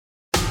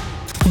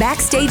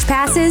Backstage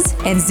passes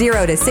and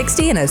 0 to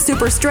 60 in a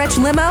super stretch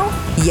limo?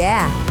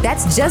 Yeah,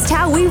 that's just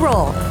how we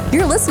roll.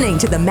 You're listening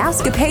to the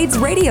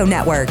Mousecapades Radio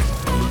Network.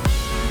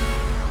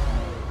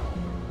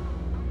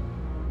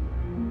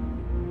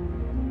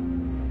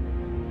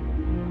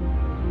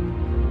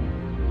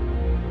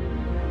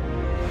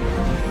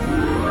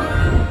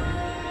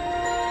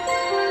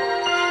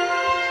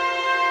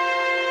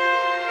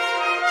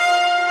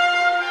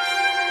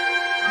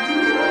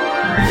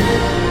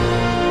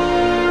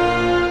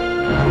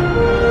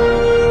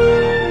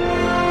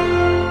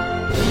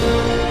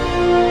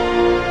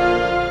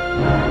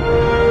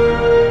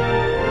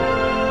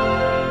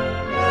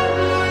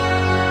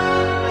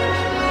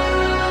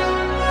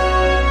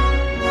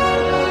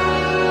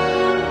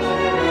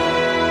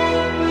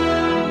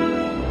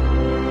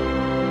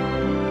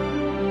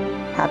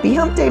 Happy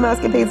Hump Day,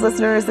 Mousecapades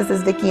listeners. This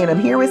is Vicki, and I'm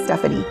here with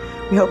Stephanie.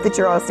 We hope that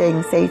you're all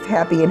staying safe,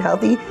 happy, and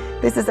healthy.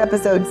 This is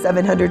episode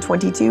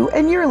 722,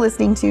 and you're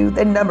listening to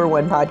the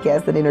 #1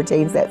 podcast that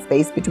entertains that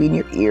space between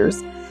your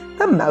ears,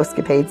 the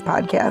Mousecapades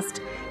podcast.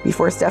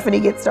 Before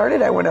Stephanie gets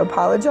started, I want to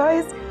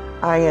apologize.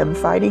 I am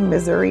fighting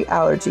Missouri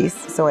allergies,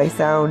 so I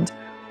sound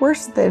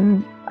worse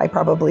than I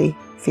probably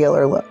feel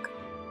or look.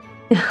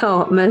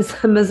 Oh,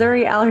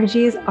 Missouri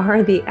allergies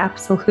are the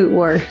absolute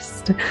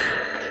worst.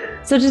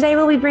 So today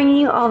we'll be bringing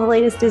you all the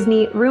latest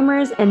Disney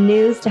rumors and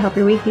news to help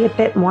your week be a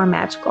bit more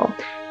magical.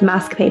 The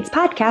Mousecapades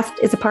podcast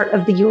is a part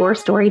of the Your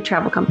Story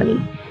Travel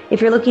Company. If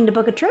you're looking to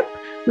book a trip,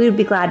 we would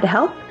be glad to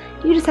help.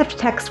 You just have to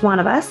text one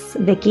of us,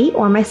 Vicki,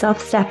 or myself,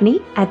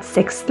 Stephanie, at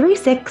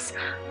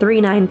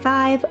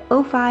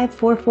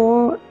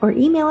 636-395-0544, or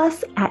email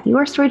us at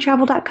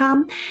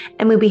yourstorytravel.com,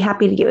 and we'd be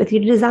happy to get with you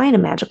to design a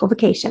magical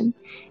vacation.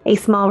 A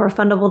small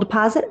refundable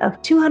deposit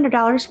of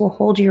 $200 will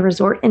hold your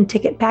resort and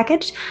ticket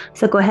package,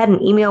 so go ahead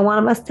and email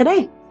one of us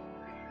today.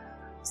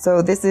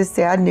 So this is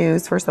sad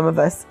news for some of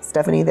us,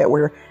 Stephanie, that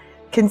we're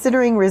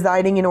considering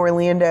residing in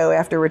Orlando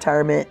after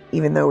retirement,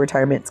 even though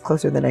retirement's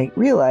closer than I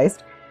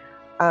realized.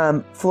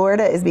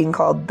 Florida is being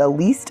called the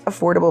least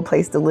affordable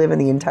place to live in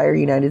the entire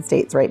United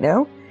States right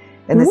now.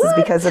 And this is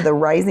because of the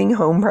rising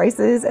home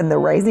prices and the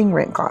rising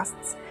rent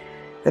costs.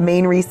 The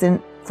main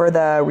reason for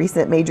the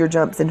recent major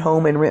jumps in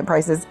home and rent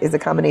prices is a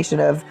combination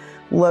of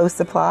low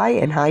supply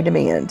and high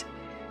demand.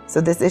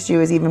 So this issue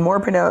is even more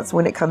pronounced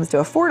when it comes to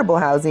affordable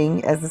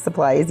housing, as the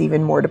supply is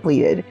even more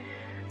depleted.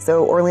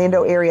 So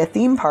Orlando area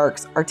theme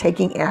parks are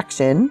taking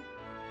action,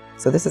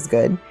 so this is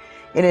good.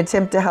 In an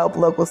attempt to help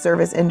local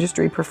service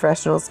industry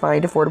professionals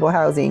find affordable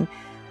housing,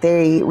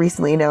 they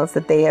recently announced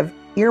that they have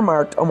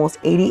earmarked almost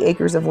 80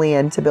 acres of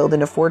land to build an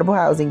affordable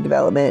housing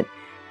development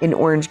in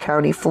Orange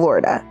County,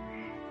 Florida.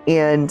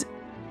 And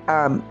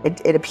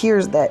it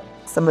appears that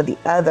some of the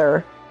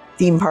other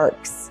theme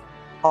parks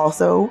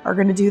also are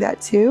going to do that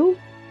too.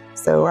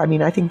 So, I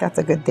mean, I think that's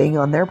a good thing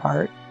on their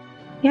part.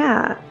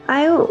 Yeah,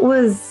 I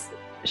was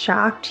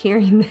shocked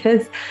hearing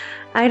this.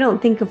 I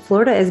don't think of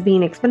Florida as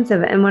being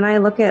expensive. And when I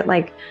look at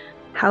like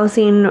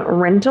housing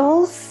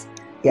rentals,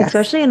 yes,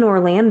 especially in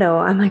Orlando,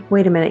 I'm like,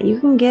 wait a minute, you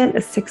can get a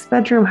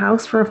 6-bedroom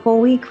house for a full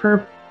week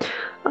for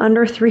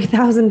under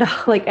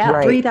 $3,000, like at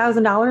right.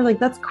 $3,000. Like,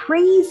 that's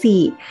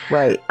crazy.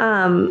 Right.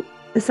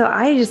 So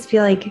I just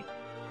feel like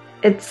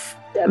it's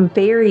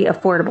very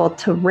affordable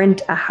to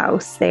rent a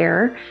house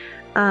there.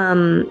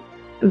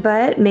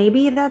 But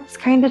maybe that's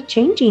kind of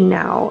changing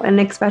now. And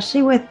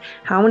especially with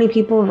how many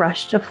people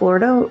rush to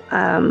Florida,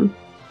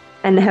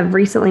 and have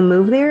recently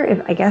moved there.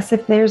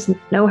 If there's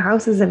no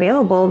houses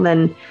available,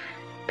 then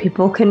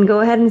people can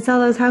go ahead and sell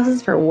those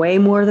houses for way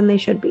more than they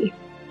should be.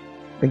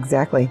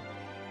 Exactly.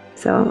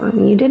 So, I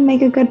mean, you did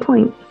make a good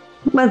point.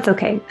 But it's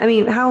okay. I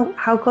mean,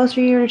 how close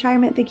are you to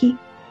retirement, Vicki?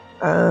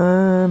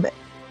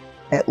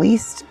 At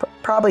least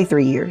probably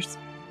 3 years.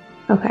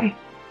 Okay.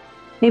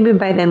 Maybe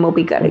by then we'll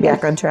be good again.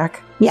 Back on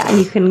track. Yeah,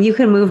 you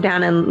can move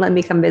down and let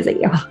me come visit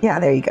you. Yeah,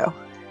 there you go.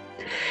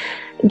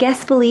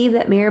 Guests believe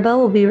that Mirabel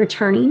will be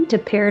returning to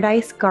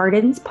Paradise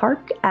Gardens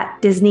Park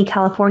at Disney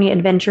California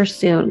Adventure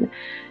soon.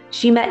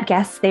 She met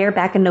guests there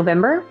back in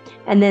November,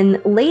 and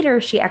then later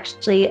she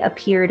actually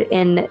appeared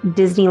in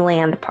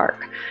Disneyland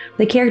Park.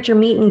 The character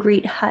meet and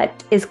greet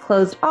hut is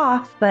closed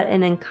off, but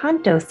an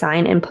Encanto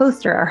sign and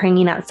poster are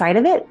hanging outside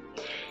of it.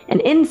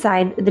 And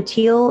inside, the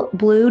teal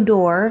blue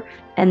door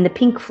and the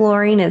pink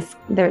flooring it's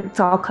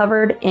all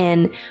covered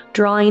in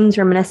drawings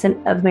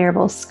reminiscent of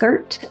Mirabel's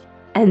skirt,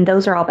 and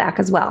those are all back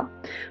as well.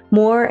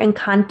 More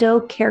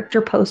Encanto character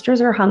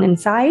posters are hung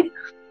inside.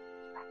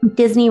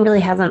 Disney really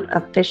hasn't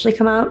officially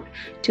come out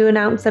to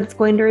announce that it's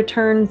going to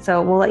return,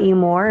 so we'll let you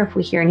more if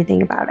we hear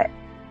anything about it.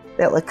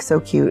 That looks so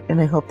cute, and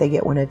I hope they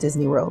get one at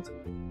Disney World.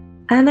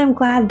 And I'm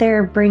glad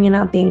they're bringing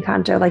out the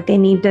Encanto. Like, they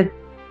need to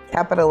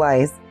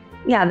capitalize.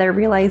 Yeah, they're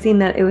realizing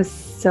that it was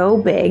so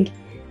big,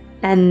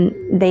 and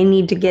they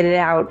need to get it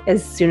out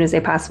as soon as they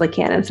possibly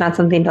can. It's not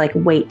something to like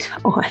wait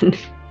on.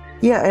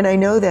 Yeah, and I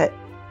know that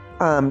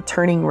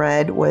Turning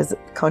Red was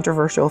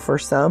controversial for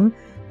some,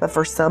 but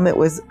for some it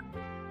was,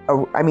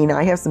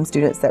 I have some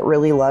students that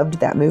really loved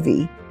that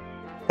movie.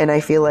 And I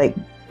feel like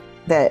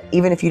that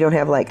even if you don't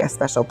have like a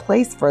special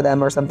place for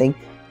them or something,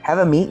 have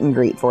a meet and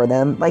greet for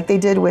them like they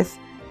did with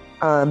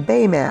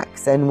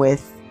Baymax and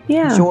with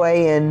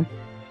Joy and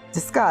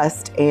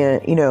Disgust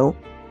and,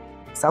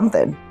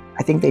 something.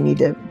 I think they need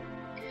to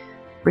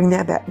bring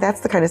that back.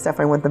 That's the kind of stuff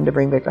I want them to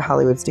bring back to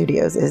Hollywood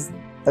Studios, is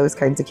those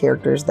kinds of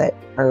characters that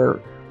are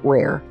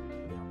rare.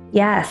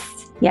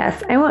 Yes.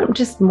 I want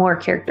just more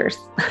characters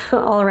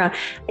all around.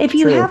 If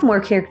you have more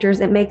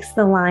characters, it makes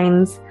the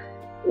lines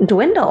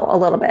dwindle a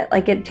little bit.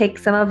 Like it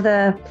takes a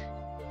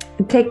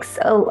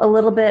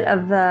little bit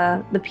of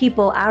the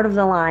people out of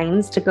the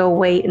lines to go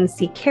wait and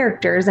see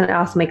characters. And it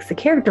also makes the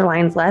character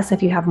lines less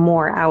if you have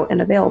more out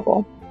and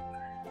available.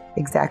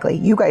 Exactly.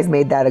 You guys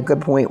made that a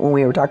good point when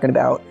we were talking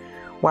about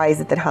why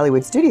is it that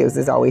Hollywood Studios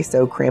is always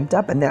so cramped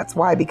up? And that's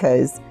why,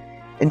 because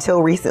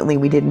until recently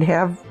we didn't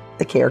have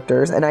the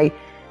characters. And I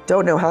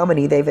don't know how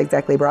many they've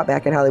exactly brought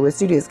back in Hollywood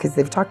Studios, because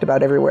they've talked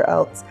about everywhere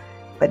else,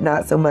 but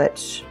not so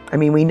much. I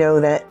mean, we know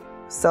that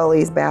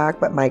Sully's back,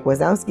 but Mike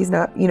Wazowski's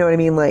not, you know what I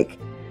mean? Like,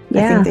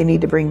 I think they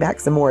need to bring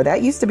back some more.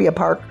 That used to be a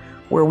park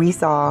where we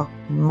saw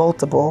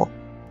multiple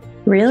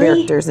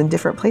characters in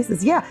different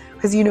places. Yeah,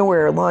 because you know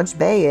where Launch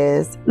Bay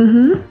is.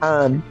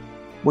 Mm-hmm.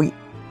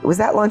 Was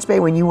that Launch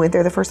Bay when you went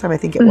there the first time? I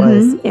think it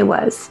was. It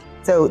was.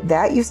 So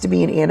that used to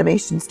be an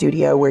animation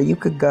studio where you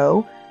could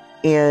go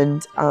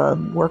and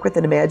work with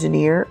an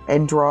Imagineer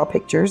and draw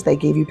pictures. They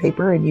gave you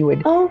paper and you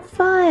would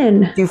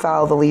fun. do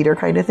follow the leader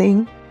kind of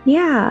thing.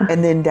 Yeah.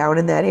 And then down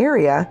in that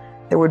area,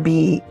 there would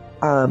be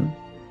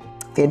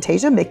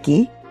Fantasia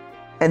Mickey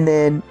and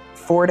then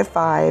 4 to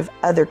 5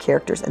 other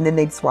characters. And then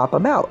they'd swap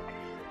them out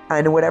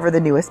on whatever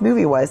the newest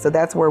movie was. So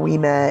that's where we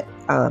met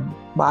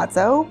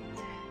Lotso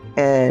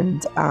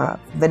and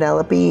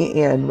Vanellope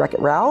and Wreck-It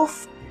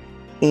Ralph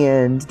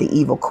and the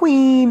Evil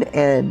Queen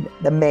and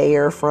the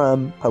mayor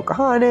from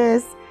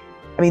Pocahontas.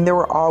 I mean, there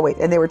were always,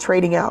 and they were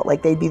trading out.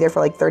 Like they'd be there for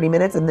like 30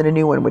 minutes and then a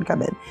new one would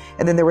come in.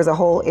 And then there was a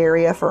whole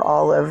area for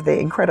all of the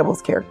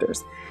Incredibles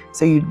characters.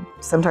 So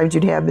sometimes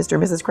you'd have Mr.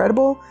 and Mrs.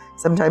 Credible.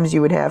 Sometimes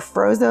you would have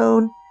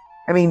Frozone.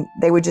 I mean,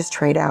 they would just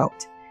trade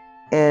out.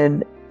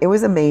 And it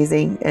was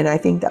amazing. And I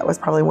think that was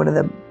probably one of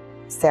the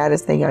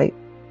saddest things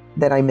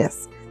that I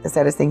miss. The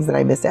saddest things that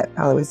I missed at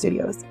Hollywood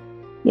Studios.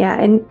 Yeah,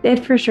 and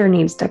it for sure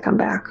needs to come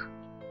back.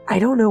 I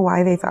don't know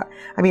why they thought.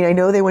 I mean, I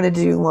know they wanted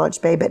to do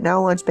Launch Bay, but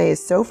now Launch Bay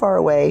is so far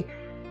away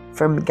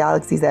from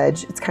Galaxy's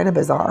Edge. It's kind of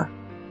bizarre.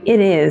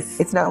 It is.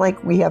 It's not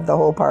like we have the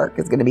whole park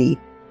is going to be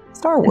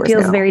Star Wars. It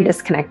feels now. very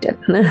disconnected.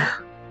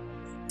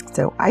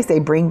 So I say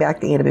bring back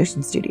the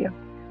animation studio.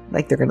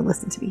 Like they're going to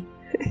listen to me.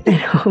 I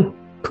know.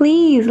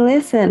 Please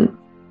listen.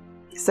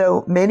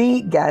 So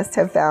many guests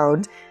have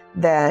found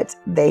that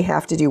they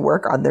have to do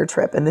work on their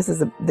trip. And this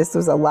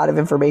was a lot of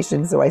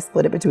information, so I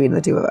split it between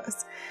the two of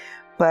us.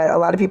 But a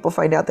lot of people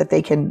find out that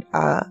they can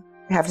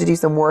have to do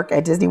some work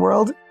at Disney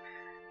World.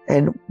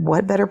 And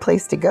what better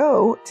place to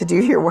go to do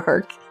your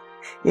work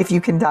if you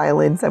can dial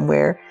in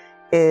somewhere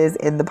is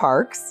in the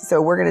parks.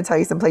 So we're going to tell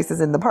you some places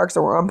in the parks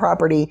or on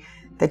property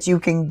that you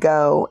can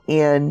go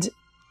and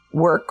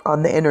work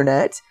on the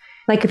internet.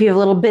 Like if you have a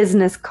little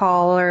business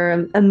call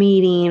or a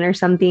meeting or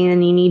something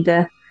and you need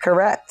to...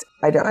 Correct.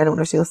 I don't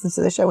know if she listens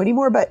to the show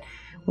anymore, but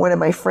one of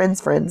my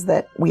friends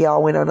that we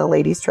all went on a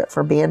ladies trip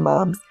for Band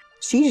Moms,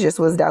 she just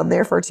was down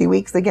there for 2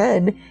 weeks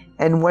again.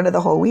 And one of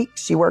the whole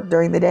weeks she worked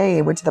during the day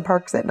and went to the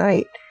parks at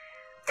night.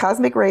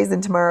 Cosmic Rays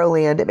in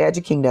Tomorrowland at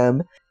Magic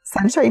Kingdom,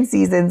 Sunshine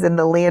Seasons in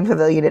the Land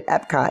Pavilion at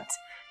Epcot,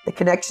 the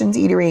Connections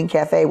Eatery and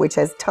Cafe, which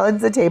has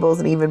tons of tables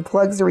and even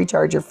plugs to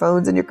recharge your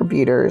phones and your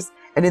computers.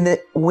 And in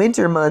the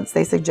winter months,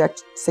 they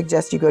suggest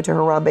you go to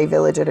Harambe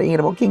Village at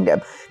Animal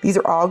Kingdom. These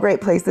are all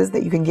great places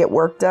that you can get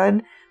work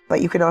done,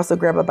 but you can also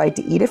grab a bite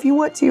to eat if you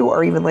want to,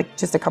 or even like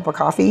just a cup of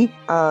coffee.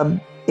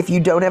 If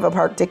you don't have a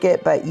park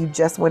ticket, but you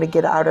just want to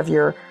get out of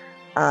your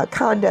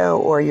condo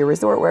or your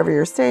resort, wherever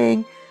you're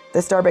staying, the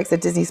Starbucks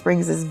at Disney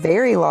Springs is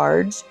very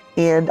large.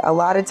 And a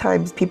lot of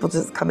times people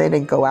just come in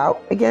and go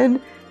out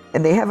again,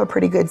 and they have a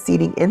pretty good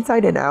seating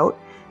inside and out.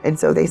 And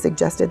so they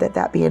suggested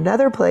that be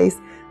another place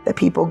that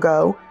people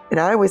go. And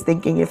I was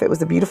thinking if it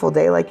was a beautiful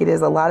day like it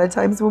is a lot of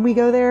times when we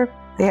go there,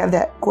 they have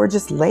that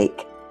gorgeous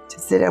lake to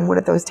sit on one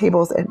of those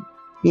tables and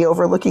be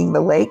overlooking the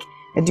lake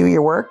and do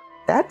your work.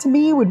 That to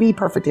me would be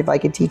perfect if I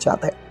could teach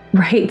out there.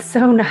 Right.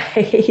 So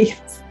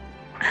nice.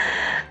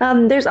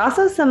 There's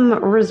also some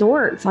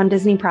resorts on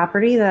Disney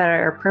property that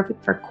are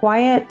perfect for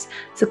quiet,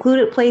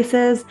 secluded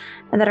places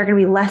and that are going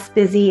to be less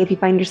busy if you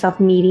find yourself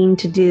needing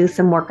to do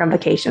some work on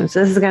vacation.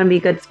 So this is going to be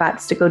good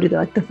spots to go do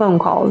the phone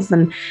calls.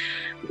 And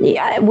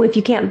if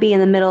you can't be in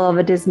the middle of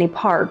a Disney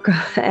park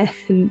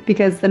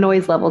because the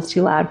noise level is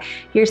too loud,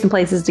 here's some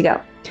places to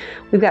go.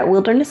 We've got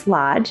Wilderness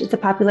Lodge. It's a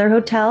popular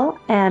hotel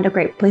and a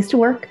great place to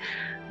work.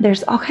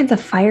 There's all kinds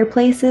of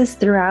fireplaces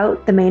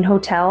throughout the main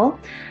hotel.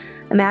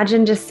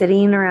 Imagine just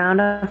sitting around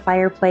a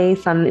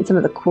fireplace on some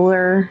of the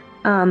cooler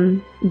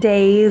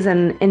days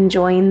and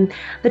enjoying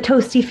the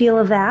toasty feel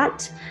of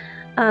that.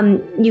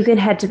 You can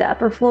head to the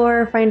upper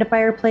floor, find a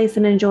fireplace,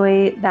 and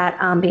enjoy that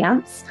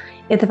ambiance.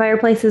 If the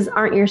fireplaces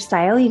aren't your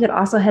style, you could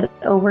also head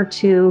over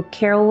to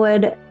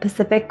Carrollwood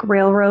Pacific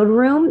Railroad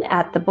Room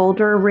at the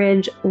Boulder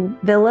Ridge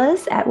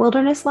Villas at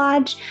Wilderness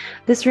Lodge.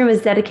 This room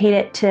is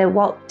dedicated to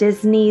Walt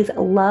Disney's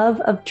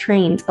love of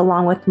trains,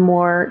 along with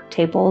more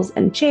tables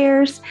and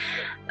chairs.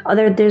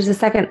 There's a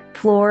second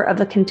floor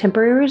of a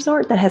contemporary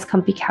resort that has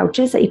comfy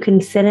couches that you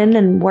can sit in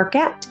and work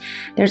at.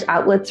 There's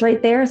outlets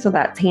right there, so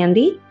that's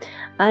handy.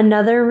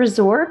 Another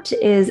resort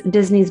is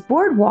Disney's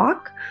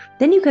Boardwalk.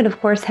 Then you could, of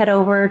course, head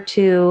over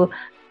to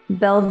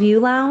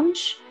Bellevue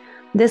Lounge.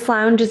 This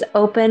lounge is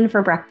open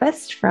for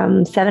breakfast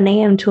from 7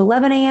 a.m. to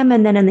 11 a.m.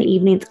 And then in the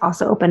evening, it's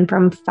also open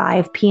from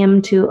 5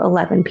 p.m. to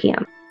 11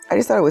 p.m. I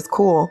just thought it was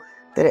cool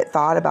that it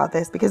thought about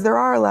this, because there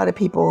are a lot of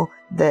people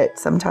that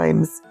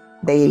sometimes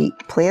they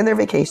plan their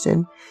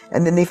vacation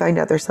and then they find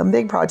out there's some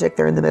big project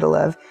they're in the middle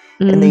of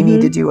and they need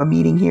to do a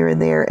meeting here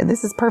and there. And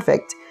this is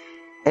perfect.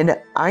 And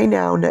I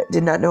now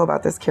did not know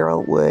about this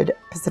Carrollwood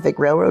Pacific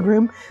Railroad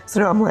room.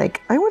 So now I'm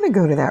like, I want to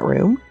go to that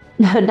room.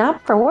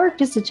 Not for work,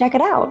 just to check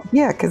it out.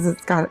 Yeah, because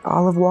it's got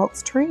all of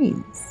Walt's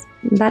trains.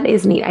 That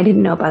is neat. I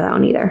didn't know about that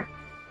one either.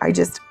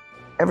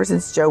 Ever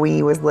since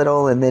Joey was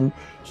little and then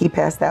he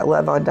passed that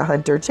love on to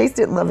Hunter. Chase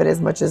didn't love it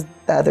as much as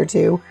the other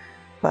two,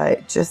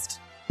 but just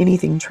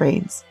anything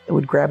trains, it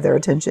would grab their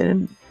attention.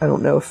 And I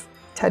don't know if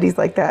Teddy's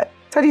like that.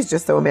 Teddy's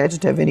just so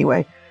imaginative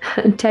anyway.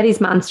 Teddy's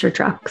monster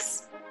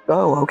trucks.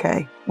 Oh,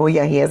 okay. Well,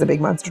 yeah, he has a big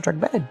monster truck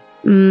bed.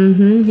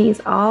 He's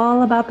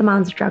all about the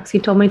monster trucks. He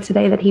told me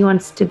today that he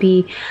wants to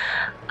be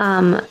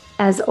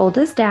as old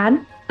as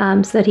Dad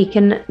so that he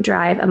can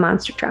drive a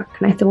monster truck.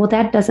 And I said, well,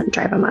 Dad doesn't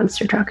drive a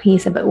monster truck. And he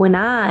said, but when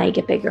I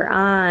get bigger,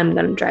 I'm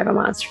going to drive a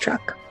monster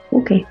truck.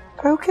 Okay.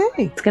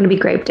 It's going to be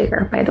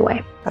Gravedigger, by the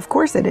way. Of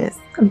course it is.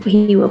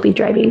 He will be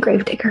driving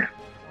Gravedigger.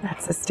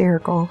 That's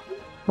hysterical.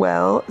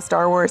 Well,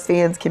 Star Wars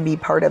fans can be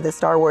part of the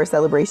Star Wars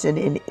celebration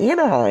in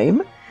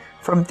Anaheim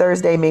from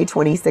Thursday, May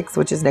 26th,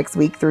 which is next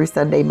week, through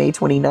Sunday, May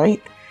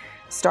 29th.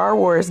 Star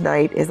Wars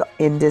Night is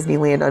in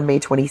Disneyland on May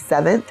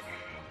 27th,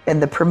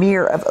 and the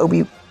premiere of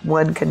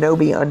Obi-Wan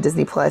Kenobi on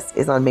Disney Plus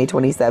is on May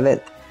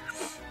 27th.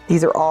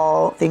 These are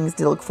all things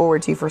to look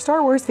forward to for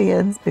Star Wars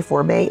fans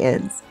before May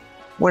ends.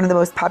 One of the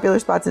most popular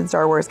spots in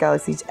Star Wars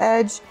Galaxy's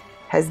Edge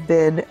has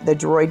been the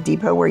Droid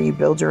Depot, where you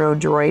build your own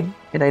droid.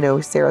 And I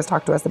know Sarah's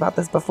talked to us about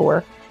this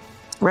before.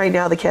 Right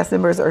now, the cast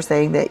members are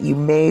saying that you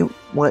may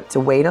want to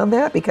wait on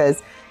that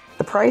because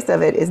the price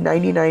of it is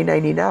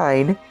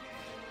 $99.99,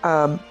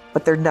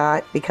 but they're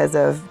not because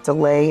of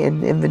delay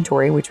in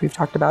inventory, which we've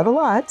talked about a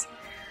lot.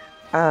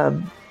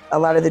 A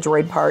lot of the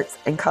droid parts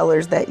and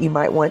colors that you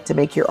might want to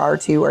make your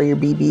R2 or your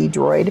BB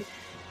droid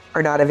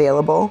are not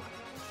available.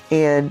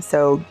 And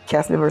so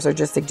cast members are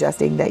just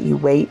suggesting that you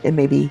wait and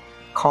maybe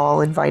call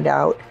and find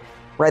out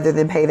rather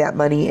than pay that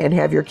money and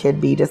have your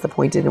kid be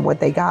disappointed in what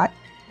they got.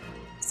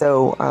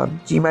 So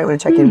you might want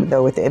to check in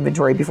though with the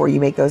inventory before you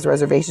make those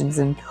reservations,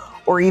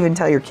 or even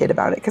tell your kid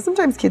about it, because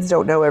sometimes kids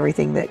don't know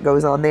everything that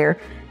goes on there.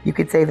 You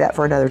could save that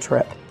for another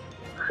trip.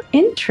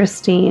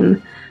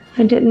 Interesting.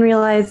 I didn't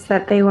realize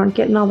that they weren't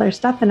getting all their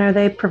stuff. And are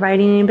they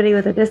providing anybody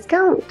with a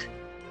discount?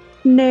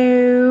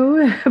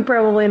 No,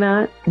 probably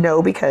not.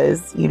 No,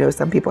 because,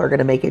 some people are going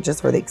to make it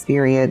just for the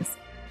experience.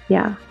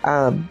 Yeah.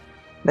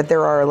 But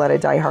there are a lot of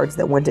diehards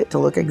that want it to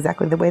look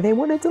exactly the way they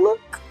want it to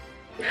look.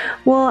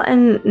 Well,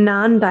 and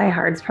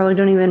non-diehards probably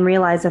don't even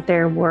realize that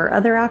there were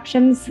other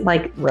options.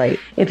 Like, right.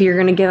 If you're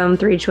going to give them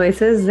 3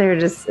 choices, they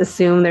just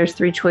assume there's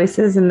 3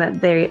 choices and that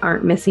they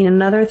aren't missing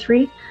another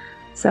 3.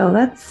 So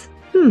that's,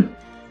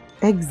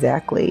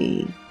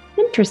 Exactly.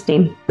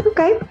 Interesting.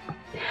 Okay.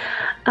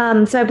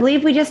 So I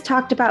believe we just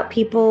talked about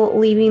people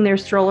leaving their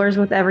strollers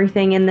with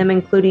everything in them,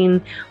 including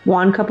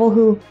one couple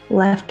who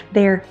left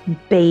their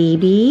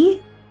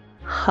baby.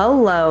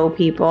 Hello,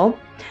 people.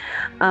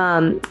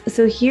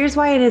 So here's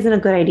why it isn't a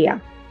good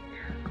idea.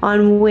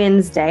 On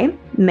Wednesday,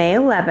 May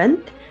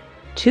 11th,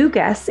 2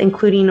 guests,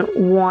 including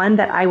one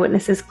that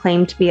eyewitnesses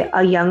claimed to be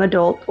a young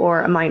adult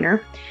or a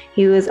minor,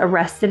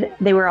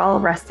 they were all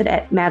arrested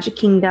at Magic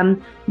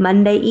Kingdom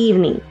Monday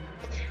evening.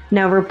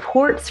 Now,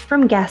 reports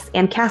from guests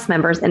and cast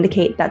members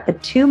indicate that the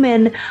 2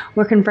 men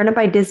were confronted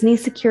by Disney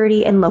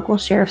security and local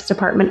sheriff's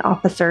department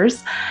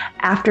officers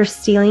after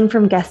stealing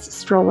from guest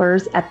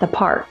strollers at the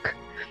park.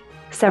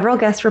 Several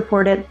guests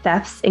reported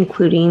thefts,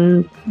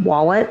 including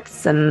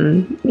wallets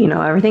and,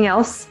 everything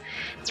else.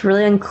 It's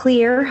really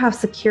unclear how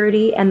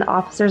security and the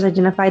officers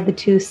identified the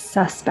 2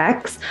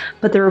 suspects,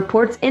 but the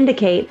reports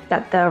indicate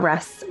that the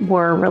arrests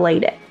were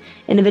related.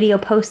 In a video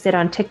posted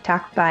on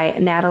TikTok by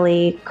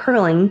Natalie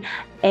Curling,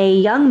 a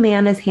young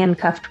man is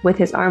handcuffed with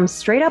his arms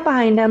straight up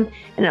behind him,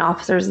 and an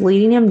officer is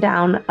leading him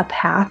down a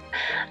path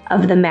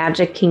of the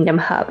Magic Kingdom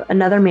hub.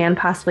 Another man,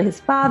 possibly his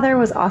father,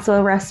 was also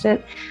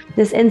arrested.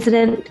 This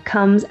incident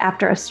comes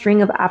after a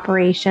string of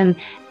operations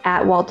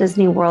at Walt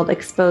Disney World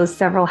exposed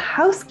several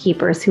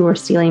housekeepers who were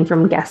stealing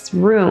from guests'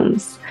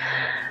 rooms.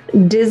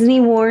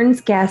 Disney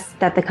warns guests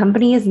that the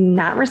company is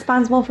not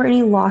responsible for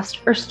any lost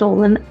or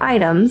stolen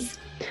items.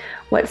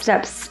 What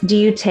steps do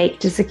you take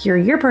to secure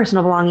your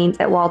personal belongings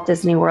at Walt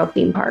Disney World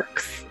theme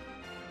parks?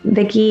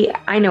 Vicky,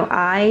 I know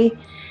I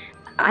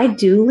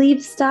do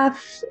leave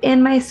stuff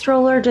in my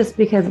stroller just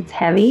because it's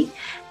heavy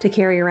to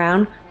carry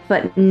around,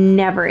 but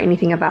never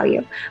anything of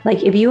value.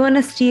 Like if you want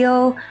to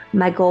steal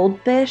my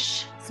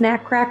goldfish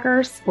snack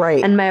crackers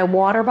Right. and my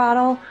water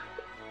bottle,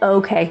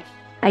 okay,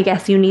 I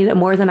guess you need it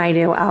more than I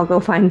do. I'll go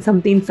find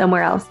something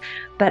somewhere else.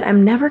 But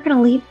I'm never going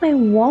to leave my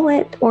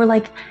wallet or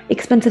like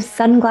expensive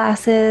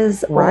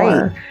sunglasses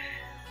or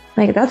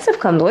like that stuff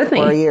comes with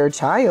me. Or your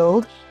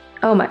child.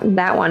 Oh my,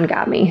 that one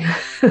got me.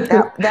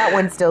 That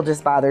one still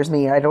just bothers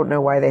me. I don't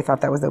know why they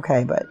thought that was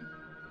okay, but.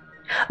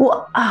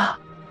 Well,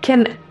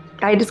 can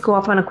I just go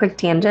off on a quick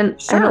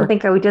tangent? Sure. I don't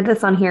think we did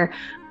this on here,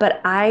 but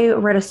I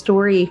read a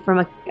story from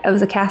it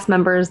was a cast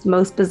member's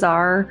most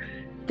bizarre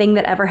thing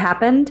that ever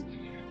happened.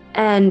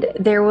 And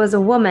there was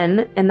a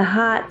woman in the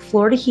hot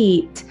Florida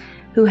heat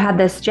who had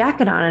this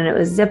jacket on and it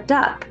was zipped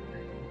up.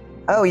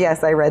 Oh,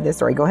 yes, I read this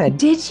story. Go ahead.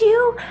 Did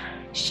you?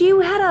 She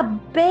had a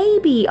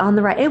baby on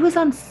the right. It was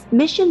on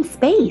Mission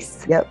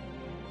Space. Yep.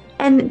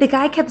 And the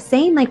guy kept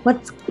saying, like,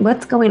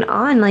 what's going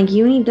on? Like,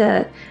 you need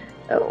to,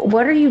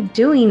 what are you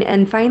doing?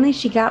 And finally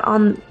she got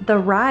on the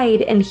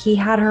ride and he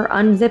had her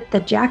unzip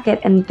the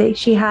jacket and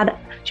she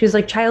was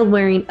like child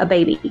wearing a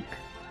baby,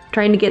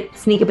 trying to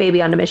sneak a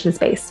baby onto Mission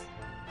Space.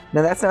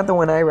 No, that's not the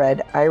one I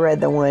read. I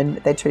read the one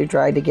that she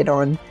tried to get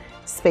on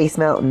Space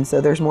Mountain. So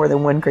there's more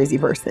than one crazy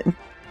person.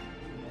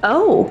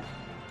 Oh,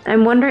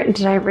 I'm wondering,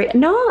 did I read?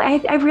 No,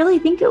 I really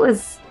think it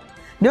was.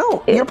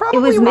 No, you're probably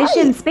It was right.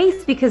 Mission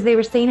Space because they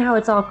were saying how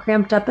it's all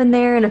cramped up in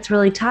there and it's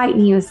really tight.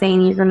 And he was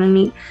saying you're going to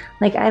need,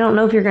 like, I don't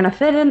know if you're going to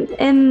fit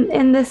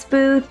in this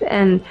booth.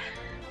 And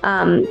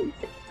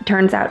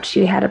turns out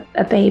she had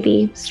a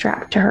baby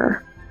strapped to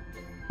her.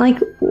 Like,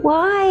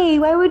 why?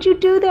 Why would you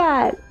do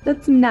that?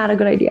 That's not a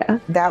good idea.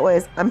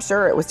 I'm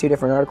sure it was two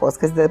different articles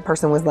because the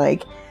person was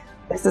like,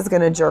 this is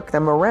going to jerk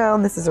them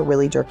around. This is a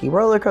really jerky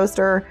roller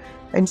coaster.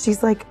 And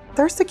she's like,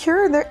 they're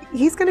secure.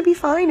 He's going to be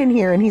fine in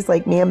here. And he's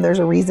like, ma'am, there's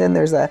a reason.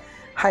 There's a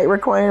height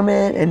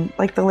requirement. And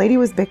like the lady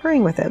was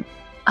bickering with him.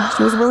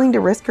 She was willing to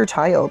risk her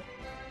child.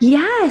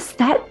 Yes,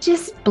 that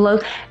just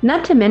blows.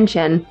 Not to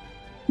mention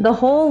the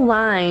whole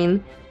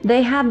line.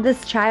 They have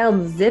this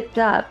child zipped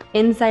up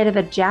inside of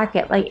a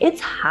jacket. Like, it's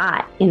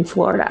hot in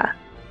Florida.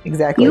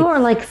 Exactly. You are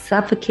like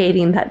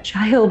suffocating that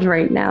child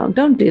right now.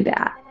 Don't do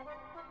that.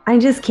 I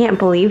just can't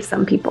believe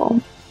some people.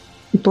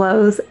 It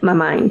blows my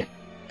mind.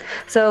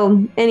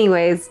 So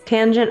anyways,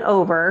 tangent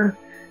over.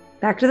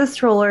 Back to the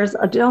strollers.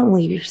 Don't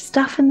leave your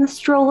stuff in the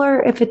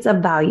stroller if it's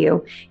of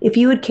value. If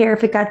you would care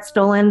if it got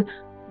stolen,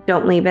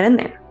 don't leave it in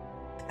there.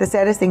 The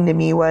saddest thing to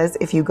me was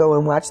if you go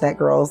and watch that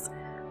girl's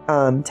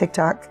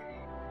TikTok,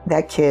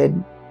 that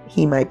kid,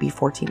 he might be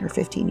 14 or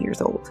 15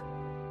 years old.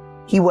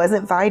 He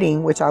wasn't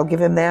fighting, which I'll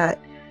give him that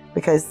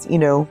because, you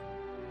know,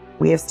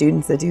 we have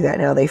students that do that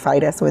now. They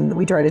fight us when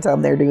we try to tell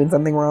them they're doing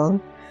something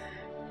wrong.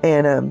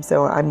 And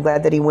so I'm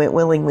glad that he went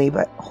willingly,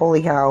 but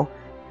holy cow,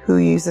 who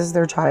uses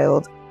their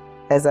child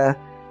as a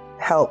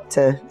help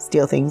to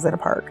steal things at a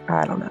park?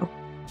 I don't know.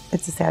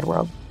 It's a sad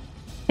world.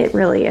 It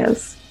really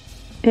is.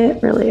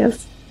 It really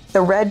is.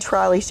 The red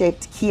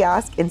trolley-shaped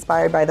kiosk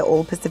inspired by the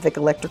old Pacific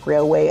Electric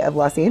Railway of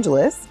Los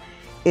Angeles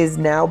is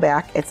now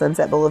back at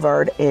Sunset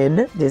Boulevard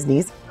in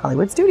Disney's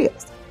Hollywood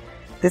Studios.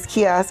 This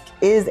kiosk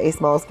is a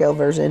small-scale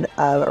version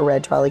of a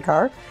red trolley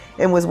car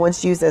and was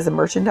once used as a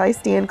merchandise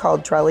stand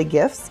called Trolley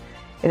Gifts,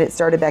 and it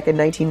started back in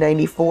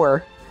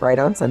 1994 right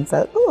on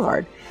Sunset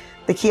Boulevard.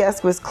 The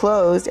kiosk was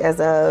closed as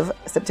of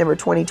September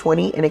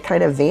 2020, and it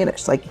kind of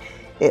vanished. Like,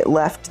 it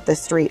left the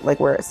street like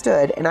where it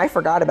stood, and I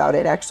forgot about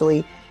it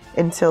actually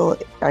until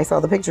I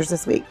saw the pictures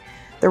this week.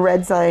 The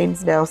red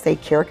signs now say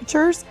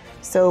caricatures,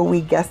 so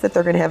we guess that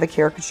they're going to have a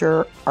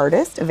caricature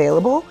artist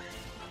available,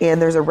 and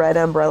there's a red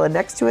umbrella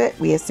next to it,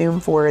 we assume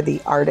for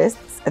the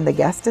artists and the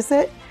guests to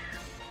sit,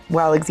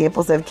 while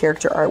examples of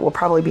caricature art will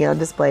probably be on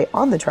display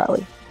on the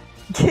trolley.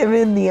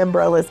 Given the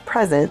umbrella's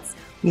presence,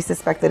 we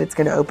suspect that it's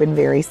going to open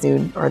very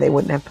soon, or they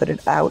wouldn't have put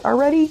it out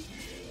already.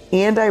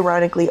 And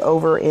ironically,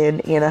 over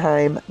in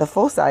Anaheim, the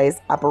full-size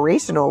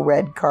operational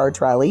red car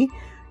trolley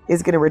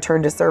is going to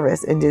return to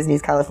service in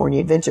Disney's California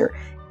Adventure.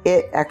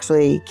 It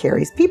actually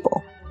carries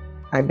people.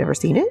 I've never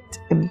seen it.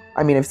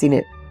 I mean, I've seen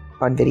it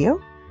on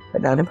video,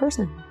 but not in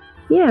person.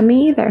 Yeah,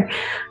 me either.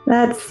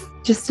 That's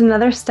just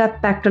another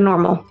step back to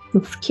normal.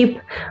 Let's keep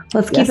it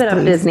up, please.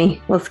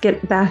 Disney. Let's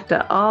get back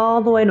to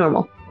all the way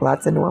normal.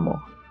 Lots of normal.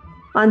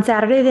 On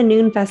Saturday, the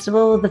noon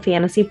festival of the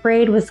Fantasy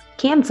Parade was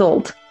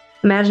canceled.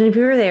 Imagine if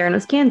you were there and it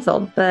was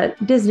canceled. But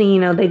Disney,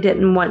 they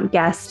didn't want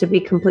guests to be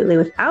completely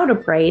without a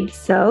parade,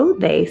 so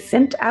they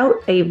sent out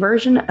a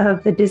version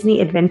of the Disney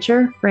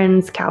Adventure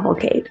Friends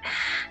Cavalcade.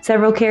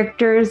 Several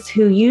characters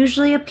who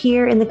usually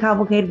appear in the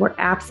cavalcade were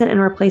absent and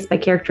replaced by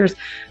characters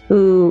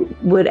who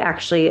would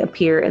actually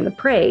appear in the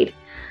parade.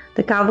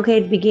 The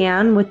cavalcade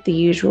began with the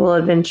usual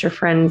Adventure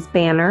Friends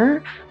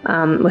banner,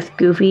 with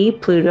Goofy,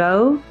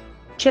 Pluto,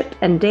 Chip,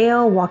 and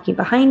Dale walking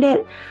behind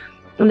it.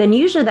 And then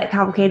usually that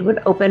cavalcade would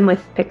open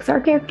with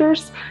Pixar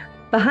characters,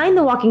 Behind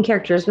the walking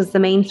characters was the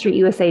Main Street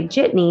USA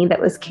Jitney that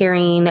was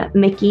carrying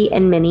Mickey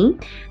and Minnie.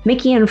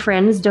 Mickey and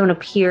friends don't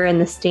appear in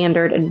the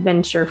standard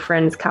Adventure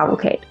Friends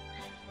cavalcade.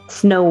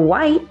 Snow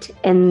White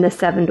and the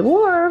Seven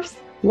Dwarfs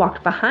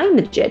walked behind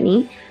the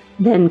Jitney.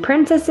 Then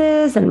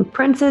princesses and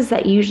princes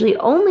that usually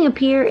only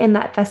appear in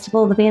that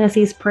Festival of the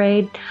Fantasies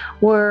parade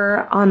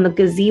were on the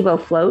gazebo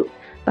float.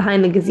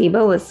 Behind the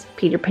gazebo was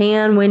Peter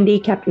Pan, Wendy,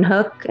 Captain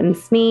Hook, and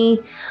Smee.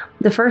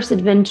 The first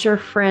Adventure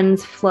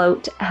Friends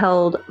float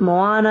held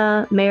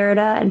Moana,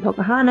 Merida, and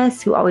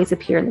Pocahontas, who always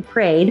appear in the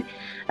parade.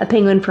 A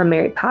penguin from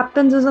Mary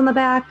Poppins was on the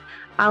back.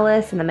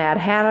 Alice and the Mad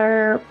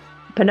Hatter,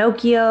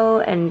 Pinocchio,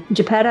 and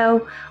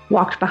Geppetto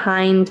walked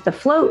behind the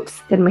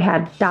floats. Then we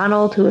had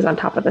Donald, who was on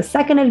top of the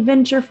second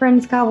Adventure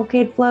Friends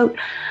cavalcade float.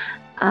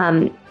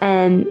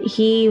 And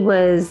he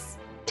was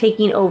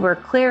taking over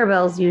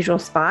Clarabelle's usual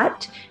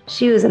spot.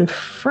 She was in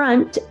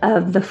front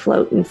of the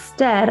float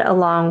instead,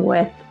 along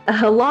with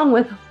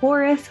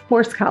Horace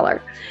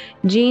Horsecollar.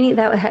 Jeannie,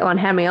 that one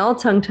had me all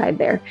tongue-tied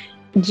there.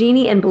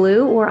 Jeannie and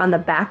Blue were on the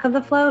back of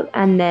the float,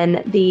 and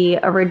then the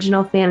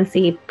original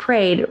Fantasy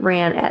Parade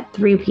ran at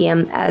 3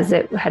 p.m. as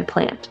it had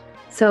planned.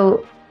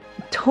 So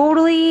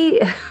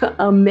totally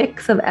a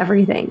mix of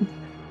everything.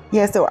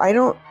 Yeah, so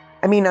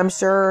I'm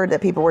sure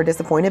that people were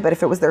disappointed, but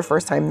if it was their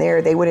first time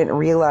there, they wouldn't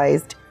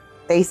realize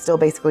they still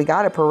basically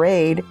got a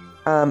parade.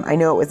 I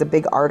know it was a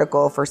big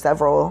article for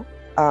several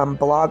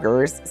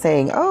bloggers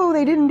saying, oh,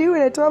 they didn't do it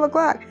at 12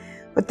 o'clock.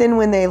 But then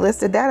when they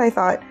listed that, I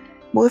thought,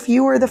 well, if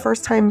you were the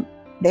first time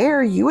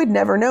there, you would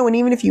never know. And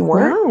even if you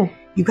weren't,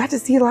 you got to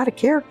see a lot of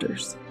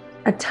characters.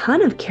 A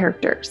ton of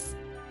characters.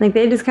 Like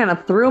they just kind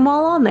of threw them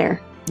all on there.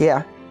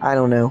 Yeah, I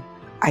don't know.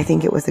 I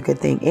think it was a good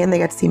thing. And they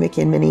got to see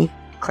Mickey and Minnie.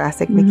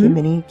 Classic Mickey and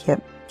Minnie.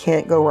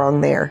 Can't go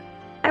wrong there.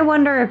 I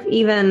wonder if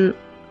even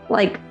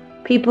like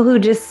people who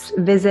just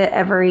visit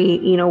every,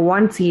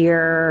 once a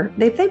year,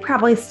 they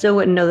probably still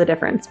wouldn't know the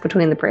difference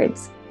between the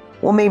parades.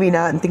 Well, maybe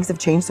not. And things have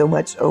changed so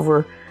much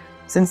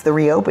since the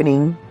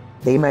reopening.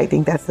 They might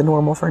think that's the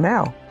normal for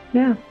now.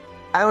 Yeah.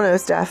 I don't know,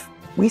 Steph.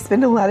 We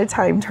spend a lot of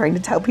time trying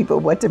to tell people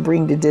what to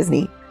bring to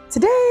Disney.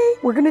 Today,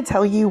 we're going to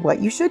tell you what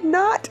you should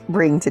not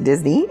bring to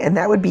Disney, and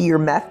that would be your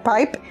meth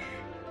pipe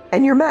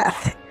and your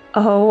meth.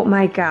 Oh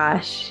my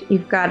gosh.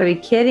 You've got to be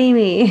kidding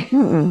me.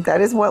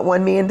 That is what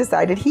one man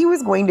decided he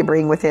was going to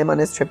bring with him on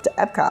his trip to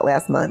Epcot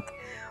last month.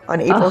 On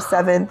April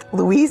 7th,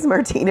 Luis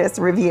Martinez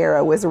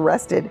Rivera was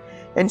arrested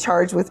and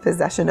charged with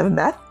possession of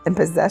meth and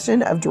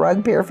possession of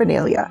drug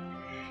paraphernalia.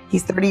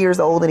 He's 30 years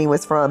old and he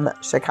was from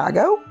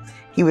Chicago.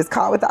 He was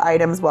caught with the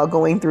items while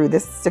going through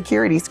this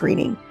security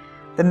screening.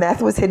 The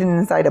meth was hidden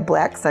inside a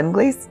black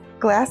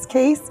sunglass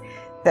case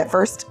that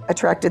first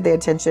attracted the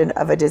attention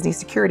of a Disney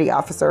security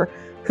officer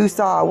who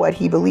saw what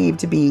he believed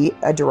to be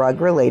a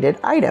drug-related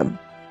item.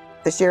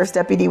 The sheriff's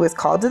deputy was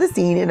called to the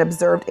scene and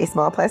observed a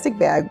small plastic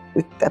bag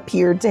which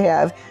appeared to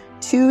have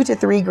 2 to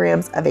 3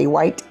 grams of a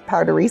white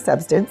powdery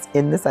substance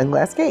in the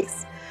sunglass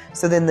case.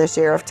 So then the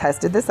sheriff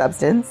tested the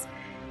substance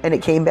and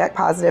it came back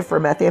positive for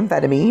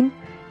methamphetamine,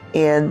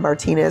 and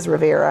Martinez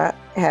Rivera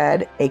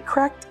had a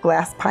cracked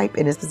glass pipe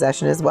in his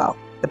possession as well.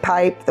 The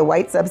pipe, the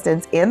white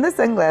substance, and the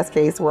sunglass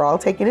case were all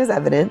taken as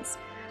evidence.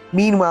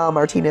 Meanwhile,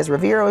 Martinez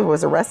Rivera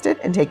was arrested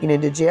and taken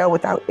into jail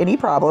without any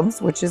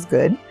problems, which is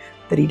good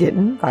that he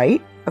didn't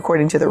fight,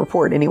 according to the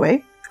report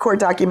anyway. The court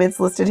documents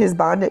listed his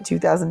bond at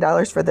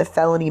 $2,000 for the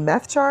felony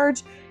meth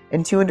charge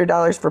and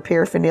 $200 for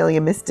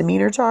paraphernalia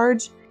misdemeanor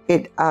charge.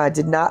 It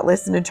did not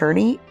list an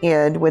attorney,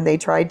 and when they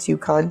tried to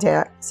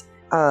contact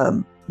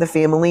the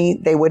family,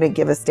 they wouldn't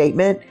give a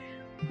statement,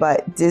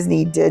 but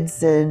Disney did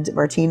send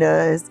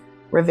Martinez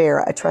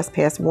Rivera a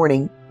trespass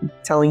warning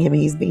telling him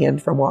he's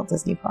banned from Walt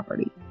Disney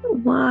property.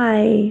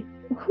 Why?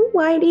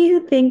 Why do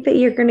you think that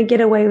you're going to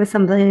get away with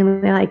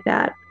something like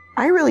that?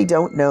 I really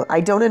don't know.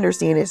 I don't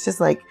understand. It's just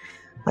like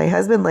my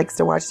husband likes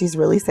to watch these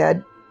really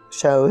sad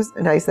shows,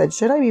 and I said,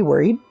 should I be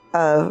worried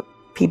of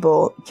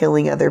people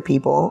killing other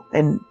people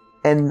and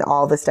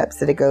all the steps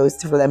that it goes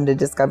for them to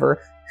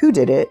discover who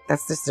did it?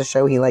 That's just a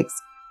show he likes.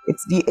 I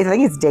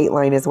think it's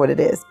Dateline is what it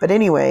is. But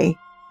anyway,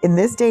 in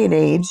this day and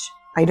age,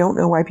 I don't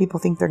know why people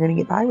think they're going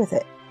to get by with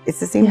it.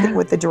 It's the same thing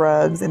with the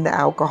drugs and the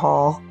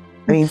alcohol.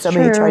 I mean,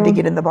 somebody tried to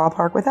get in the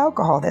ballpark with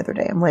alcohol the other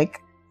day. I'm like,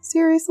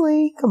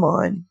 seriously? Come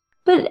on.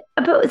 But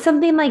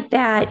something like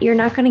that, you're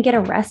not going to get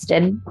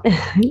arrested.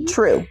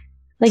 True.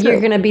 You're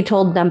going to be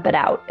told dump it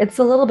out. It's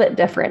a little bit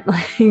different.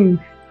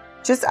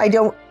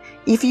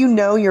 If you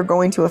know you're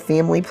going to a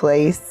family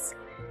place.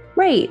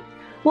 Right.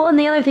 Well, and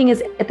the other thing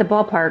is at the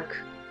ballpark,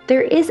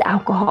 there is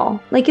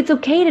alcohol. It's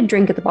okay to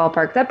drink at the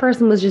ballpark. That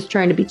person was just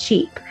trying to be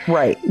cheap.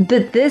 Right.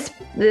 But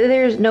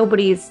there's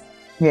nobody's.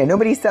 Yeah,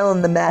 nobody's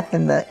selling the meth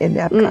in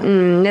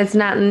Epcot. It's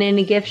not in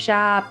any gift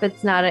shop.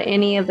 It's not at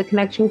any of the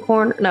connection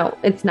corner. No,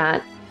 it's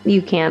not.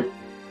 You can't.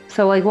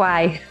 So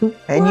why?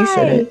 And you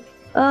shouldn't.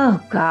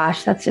 Oh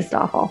gosh, that's just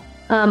awful.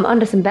 On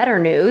to some better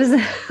news.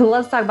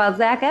 Let's talk about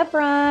Zac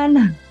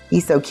Efron.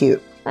 He's so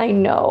cute. I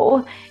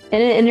know.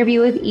 In an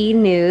interview with E!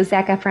 News,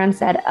 Zac Efron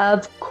said,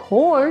 of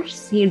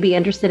course, he'd be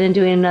interested in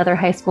doing another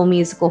High School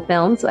Musical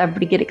film, so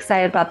everybody get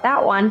excited about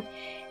that one.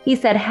 He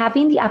said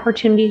having the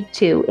opportunity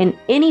to, in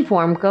any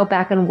form, go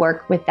back and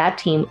work with that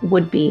team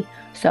would be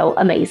so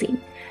amazing.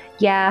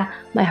 Yeah,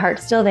 my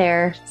heart's still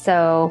there,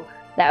 so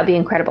that would be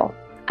incredible.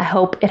 I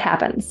hope it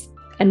happens.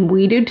 And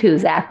we do too,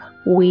 Zac.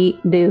 We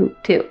do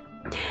too.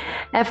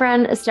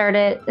 Efron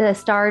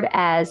starred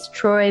as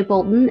Troy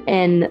Bolton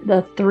in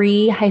the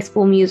 3 High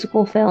School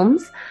Musical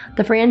films.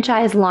 The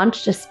franchise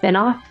launched a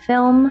spin-off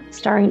film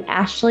starring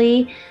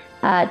Ashley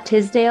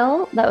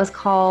Tisdale that was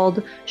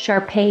called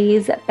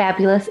Sharpay's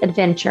Fabulous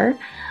Adventure.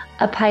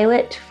 A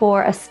pilot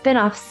for a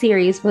spin-off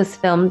series was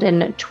filmed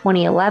in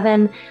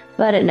 2011,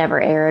 but it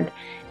never aired.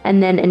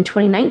 And then in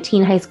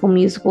 2019, High School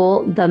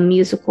Musical,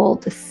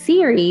 the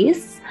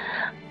series,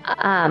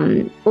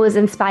 was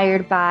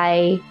inspired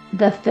by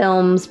the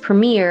film's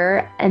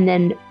premiere. And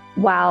then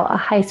while a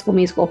High School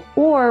Musical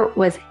 4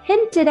 was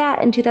hinted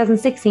at in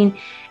 2016,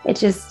 it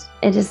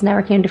just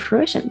never came to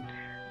fruition.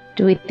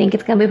 Do we think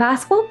it's going to be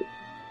possible?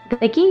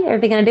 Vicky, are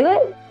they going to do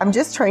it? I'm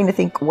just trying to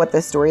think what the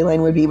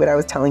storyline would be, but I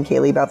was telling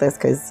Kaylee about this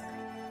because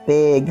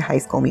big High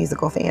School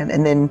Musical fan.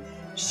 And then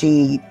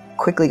she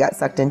quickly got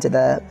sucked into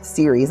the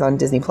series on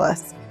Disney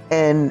Plus.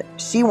 And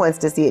she wants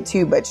to see it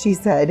too, but she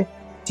said,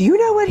 do you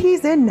know what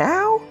he's in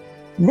now?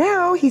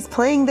 Now he's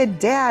playing the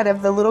dad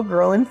of the little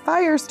girl in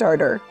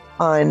Firestarter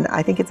on,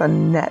 I think it's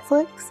on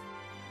Netflix.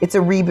 It's a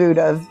reboot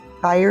of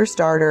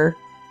Firestarter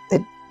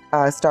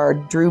that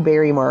starred Drew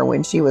Barrymore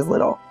when she was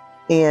little.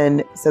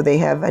 And so they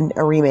have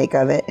a remake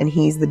of it, and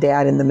he's the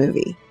dad in the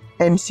movie.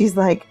 And she's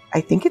like, I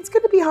think it's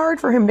going to be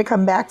hard for him to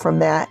come back from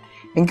that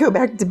and go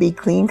back to be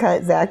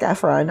clean-cut Zac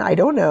Efron. I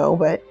don't know,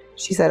 but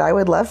she said, I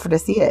would love to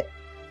see it.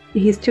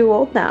 He's too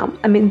old now.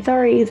 I mean,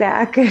 sorry,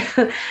 Zac.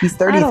 He's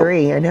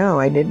 33. I know.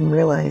 I didn't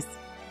realize.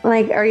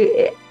 Like,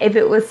 if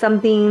it was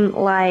something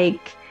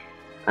like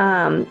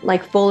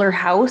Fuller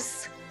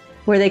House,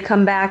 where they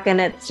come back and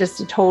it's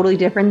just a totally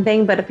different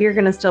thing. But if you're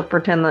going to still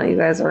pretend that you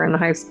guys are in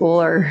high school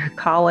or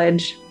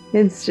college,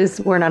 it's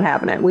just, we're not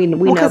having it. We know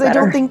better. Because I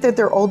don't think that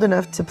they're old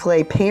enough to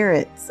play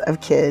parents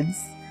of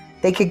kids.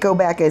 They could go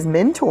back as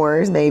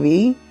mentors,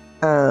 maybe.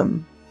 I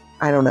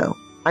don't know.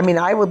 I mean,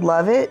 I would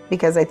love it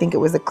because I think it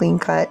was a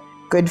clean-cut,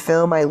 good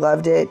film. I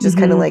loved it. Just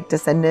kind of like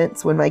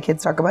Descendants. When my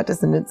kids talk about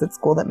Descendants at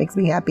school, that makes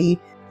me happy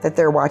that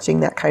they're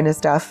watching that kind of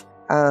stuff.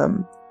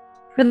 For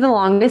the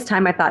longest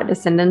time, I thought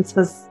Descendants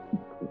was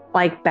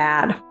like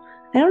bad.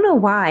 I don't know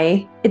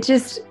why. It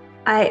just,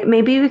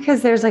 maybe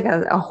because there's like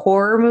a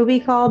horror movie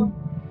called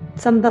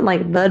something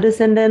like The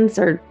Descendants,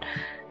 or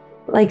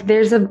like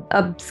there's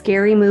a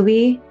scary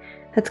movie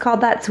that's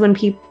called that. So when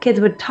kids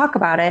would talk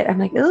about it, I'm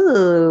like,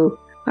 ooh,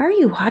 why are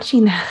you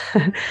watching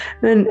that?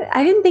 And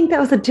I didn't think that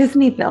was a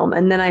Disney film.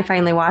 And then I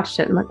finally watched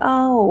it. I'm like,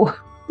 oh,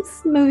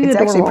 this movie is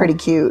adorable. Actually pretty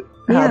cute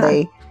how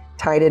they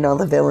tied in all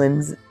the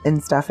villains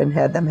and stuff and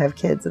had them have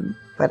kids.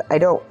 But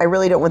I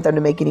really don't want them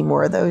to make any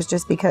more of those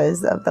just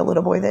because of the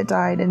little boy that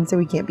died. And so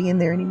he can't be in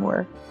there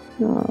anymore.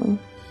 Oh.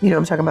 You know what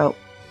I'm talking about?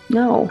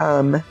 No.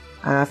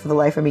 For the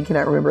life of me,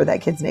 cannot remember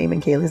that kid's name,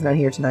 and Kaylee's not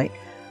here tonight.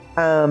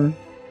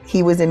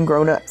 He was in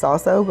Grown Ups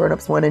also, Grown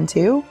Ups 1 and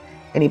 2,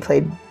 and he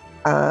played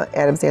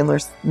Adam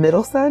Sandler's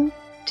middle son.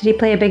 Did he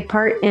play a big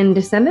part in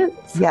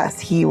Descendants? Yes,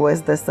 he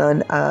was the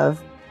son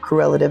of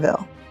Cruella de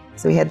Vil.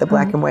 So he had the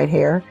black and white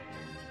hair.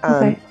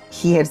 Okay.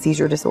 He had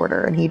seizure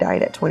disorder, and he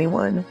died at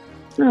 21.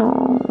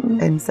 Oh.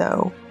 And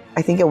so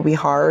I think it would be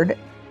hard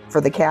for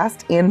the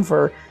cast and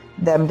for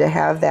them to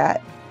have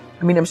that.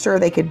 I mean, I'm sure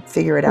they could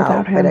figure it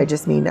out, but I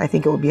just mean, I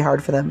think it would be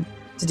hard for them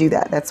to do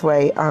that. That's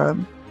why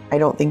I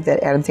don't think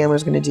that Adam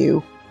Sandler's going to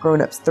do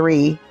Grown Ups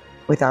 3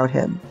 without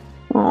him.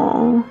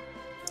 Aww.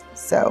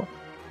 So,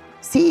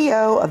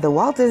 CEO of the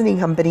Walt Disney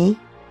Company,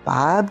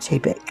 Bob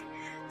Chapek,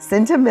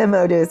 sent a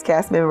memo to his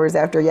cast members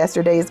after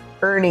yesterday's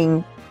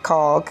earnings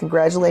call,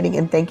 congratulating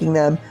and thanking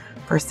them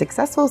for a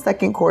successful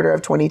second quarter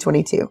of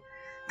 2022.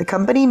 The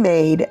company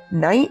made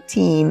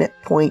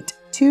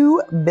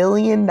 $19.2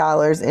 billion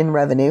in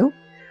revenue,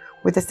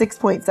 with the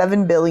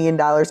 $6.7 billion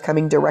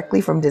coming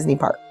directly from Disney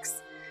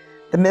parks.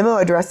 The memo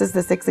addresses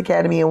the 6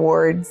 Academy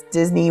Awards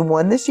Disney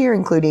won this year,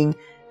 including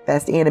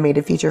Best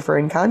Animated Feature for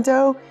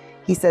Encanto.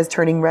 He says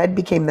Turning Red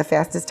became the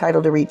fastest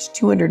title to reach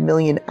 200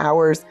 million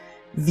hours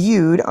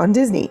viewed on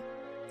Disney.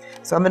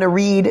 So I'm going to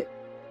read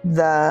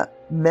the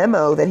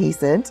memo that he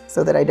sent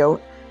so that I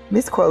don't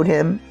misquote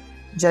him.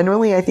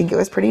 Generally, I think it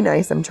was pretty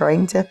nice. I'm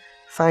trying to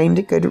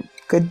find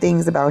good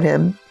things about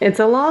him. It's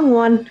a long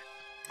one.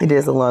 It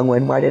is a long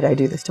one. Why did I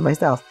do this to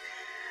myself?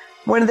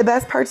 One of the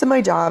best parts of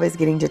my job is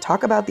getting to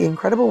talk about the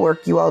incredible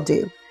work you all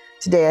do.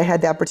 Today, I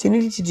had the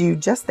opportunity to do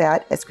just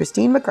that as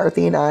Christine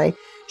McCarthy and I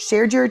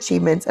shared your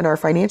achievements and our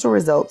financial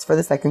results for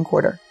the second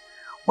quarter.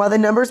 While the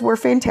numbers were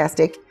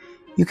fantastic,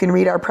 you can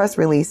read our press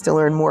release to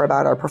learn more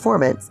about our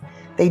performance.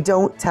 They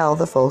don't tell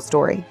the full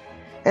story.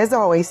 As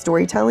always,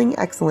 storytelling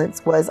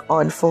excellence was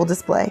on full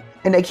display,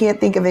 and I can't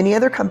think of any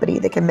other company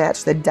that can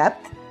match the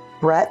depth,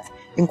 breadth,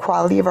 and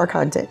quality of our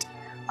content.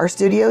 Our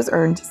studios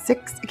earned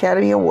 6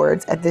 Academy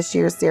Awards at this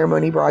year's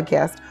ceremony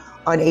broadcast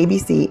on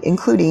ABC,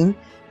 including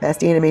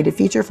Best Animated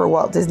Feature for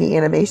Walt Disney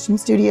Animation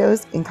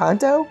Studios,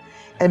 Encanto,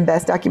 and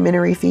Best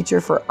Documentary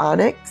Feature for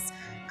Onyx,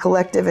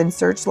 Collective and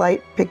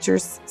Searchlight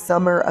Pictures'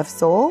 Summer of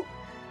Soul.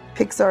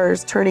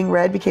 Pixar's Turning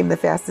Red became the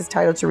fastest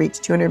title to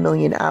reach 200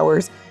 million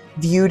hours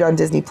viewed on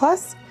Disney+.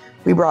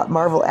 We brought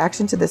Marvel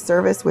action to the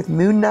service with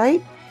Moon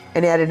Knight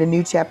and added a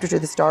new chapter to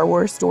the Star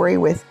Wars story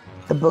with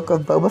The Book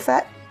of Boba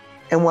Fett.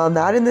 And while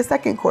not in the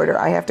second quarter,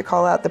 I have to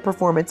call out the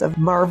performance of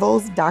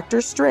Marvel's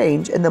Doctor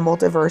Strange in the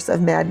Multiverse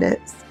of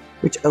Madness,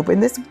 which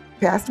opened this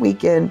past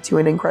weekend to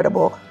an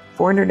incredible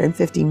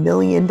 $450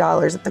 million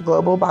at the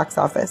global box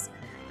office.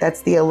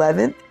 That's the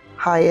 11th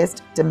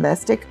highest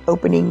domestic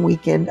opening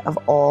weekend of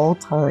all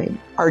time.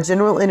 Our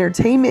general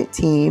entertainment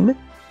team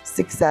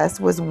success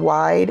was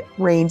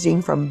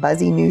wide-ranging, from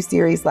buzzy new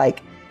series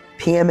like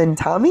Pam and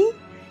Tommy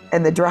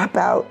and The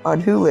Dropout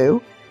on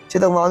Hulu, to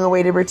the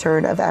long-awaited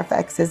return of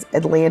FX's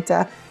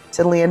Atlanta,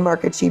 to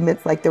landmark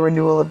achievements like the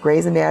renewal of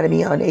Grey's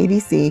Anatomy on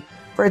ABC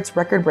for its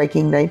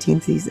record-breaking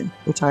 19th season,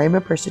 which I am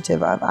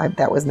appreciative of.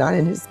 That was not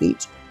in his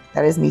speech.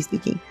 That is me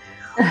speaking.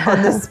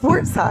 On the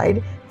sports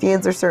side,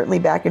 fans are certainly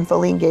back and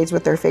fully engaged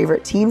with their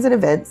favorite teams and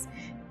events.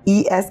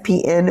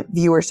 ESPN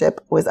viewership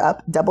was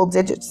up double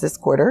digits this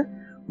quarter,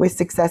 with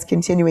success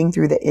continuing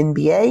through the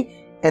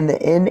NBA and the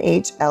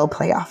NHL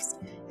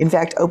playoffs. In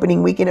fact,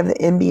 opening weekend of the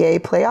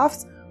NBA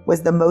playoffs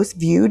was the most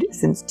viewed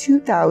since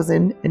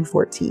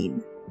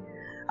 2014.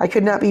 I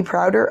could not be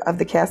prouder of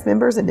the cast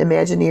members and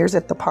Imagineers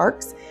at the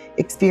parks,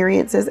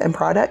 experiences, and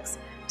products.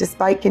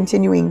 Despite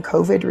continuing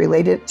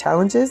COVID-related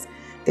challenges,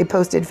 they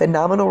posted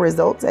phenomenal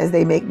results as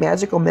they make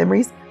magical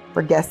memories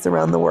for guests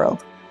around the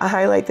world. A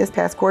highlight this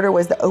past quarter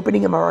was the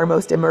opening of our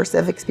most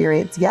immersive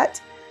experience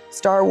yet,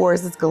 Star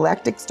Wars'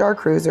 Galactic Star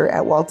Cruiser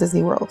at Walt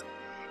Disney World.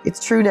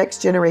 It's true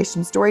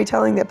next-generation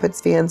storytelling that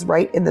puts fans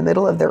right in the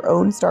middle of their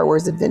own Star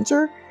Wars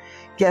adventure.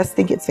 Guests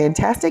think it's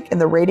fantastic, and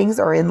the ratings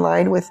are in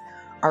line with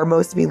our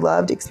most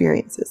beloved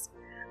experiences.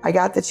 I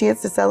got the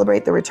chance to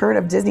celebrate the return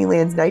of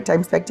Disneyland's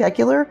Nighttime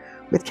Spectacular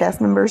with cast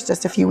members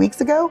just a few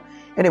weeks ago,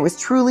 and it was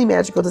truly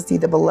magical to see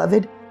the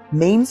beloved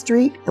Main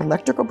Street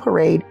Electrical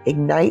Parade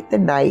ignite the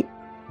night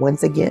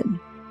once again.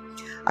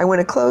 I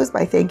want to close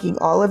by thanking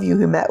all of you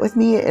who met with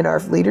me and our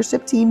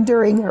leadership team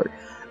during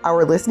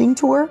our listening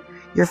tour.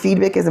 Your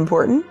feedback is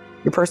important,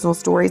 your personal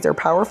stories are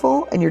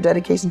powerful, and your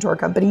dedication to our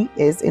company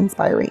is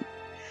inspiring.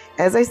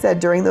 As I said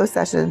during those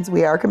sessions,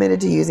 we are committed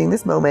to using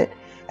this moment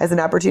as an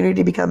opportunity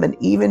to become an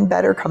even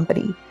better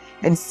company.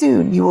 And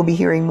soon you will be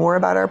hearing more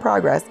about our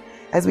progress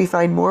as we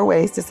find more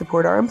ways to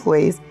support our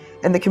employees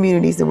and the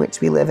communities in which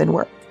we live and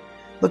work.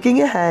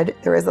 Looking ahead,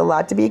 there is a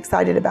lot to be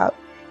excited about.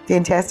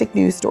 Fantastic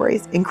news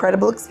stories,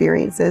 incredible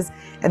experiences,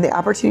 and the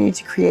opportunity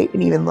to create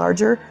an even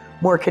larger,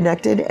 more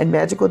connected and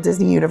magical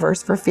Disney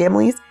universe for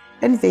families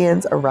and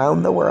fans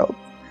around the world.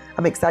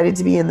 I'm excited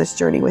to be in this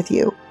journey with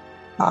you.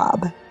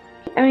 Bob.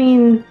 I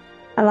mean,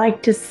 I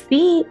liked his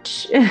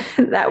speech.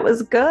 That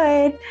was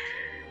good.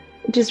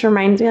 It just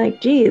reminds me,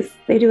 like, geez,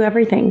 they do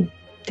everything.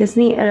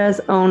 Disney does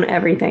own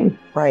everything.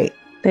 Right.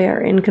 They are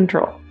in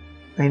control.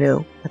 I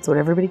know. That's what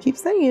everybody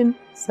keeps saying.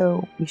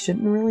 So we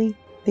shouldn't really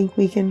think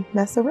we can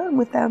mess around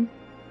with them.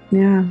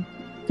 Yeah.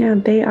 Yeah,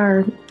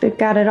 they've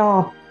got it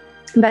all.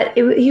 But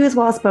he was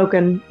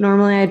well-spoken.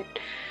 Normally, I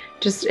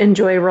just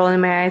enjoy rolling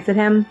my eyes at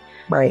him.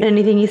 Right.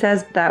 Anything he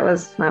says, that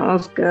was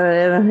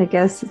good. I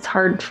guess it's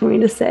hard for me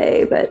to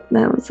say, but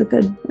that was a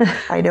good.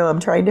 I know. I'm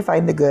trying to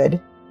find the good.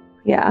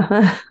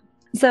 Yeah.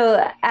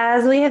 So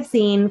as we have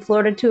seen,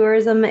 Florida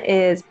tourism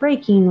is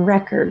breaking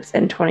records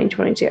in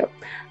 2022.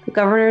 The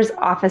governor's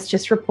office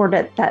just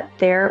reported that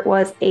there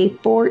was a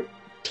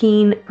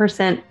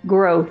 14%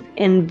 growth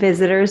in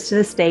visitors to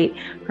the state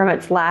from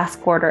its last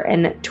quarter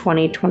in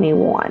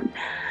 2021.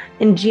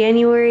 In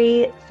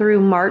January through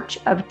March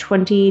of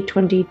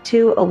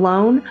 2022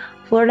 alone,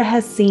 Florida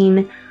has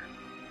seen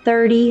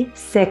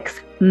 36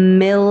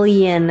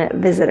 million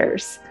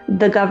visitors.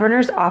 The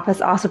governor's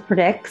office also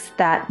predicts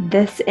that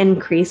this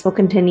increase will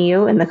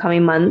continue in the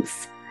coming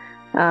months.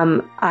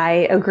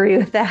 I agree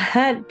with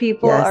that.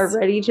 People are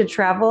ready to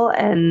travel,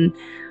 and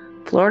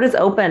Florida's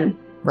open.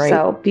 Right.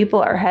 So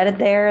people are headed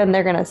there, and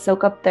they're going to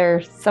soak up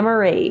their summer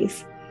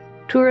rays.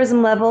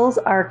 Tourism levels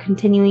are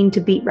continuing to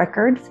beat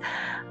records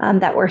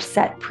that were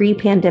set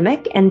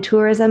pre-pandemic, and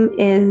tourism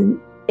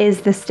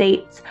is the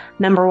state's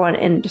 #1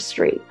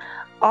 industry.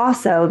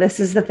 Also, this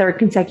is the third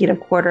consecutive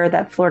quarter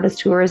that Florida's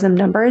tourism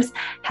numbers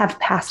have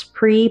passed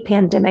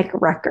pre-pandemic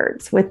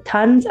records, with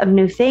tons of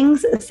new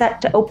things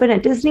set to open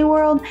at Disney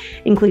World,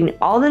 including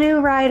all the new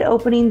ride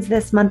openings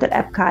this month at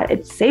Epcot.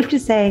 It's safe to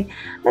say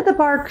that the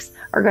parks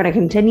are going to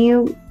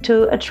continue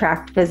to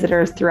attract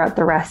visitors throughout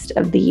the rest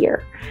of the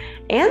year.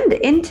 And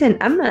I'm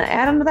going to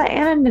add on to that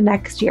and into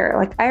next year.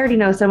 Like, I already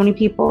know so many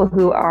people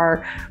who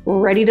are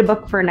ready to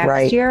book for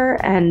next year,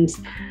 and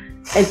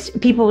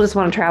people just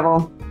want to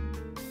travel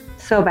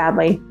so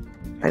badly.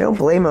 I don't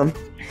blame them.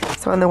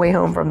 So on the way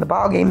home from the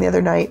ball game the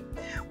other night,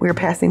 we were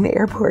passing the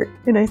airport,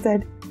 and I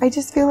said, I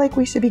just feel like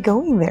we should be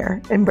going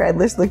there. And Brad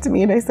looked at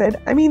me and I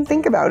said, I mean,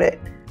 think about it.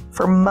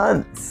 For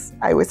months,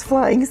 I was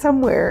flying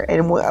somewhere.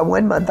 And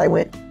 1 month I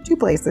went 2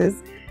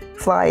 places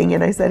flying.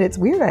 And I said, it's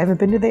weird. I haven't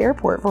been to the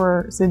airport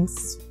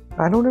since,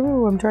 I don't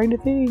know. I'm trying to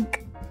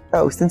think.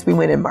 Oh, since we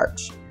went in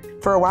March.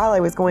 For a while, I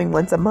was going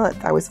once a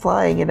month. I was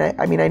flying. And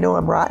I mean, I know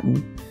I'm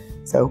rotten.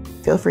 So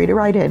feel free to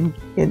write in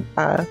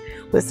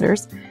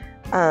listeners.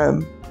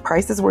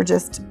 Prices were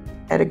just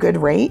at a good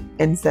rate.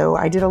 And so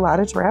I did a lot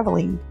of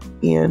traveling.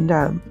 And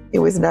it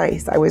was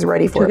nice. I was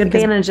ready for it. Took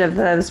advantage of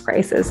those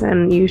prices,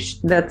 and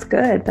that's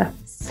good.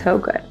 That's so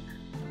good.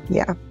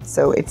 Yeah.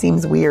 So it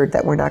seems weird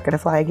that we're not going to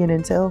fly again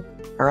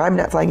I'm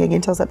not flying again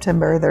until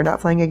September. They're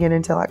not flying again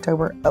until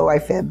October. Oh, I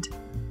fibbed.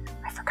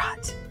 I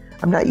forgot.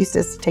 I'm not used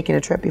to taking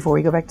a trip before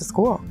we go back to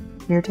school.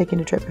 We're taking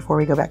a trip before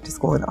we go back to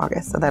school in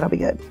August, so that'll be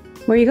good.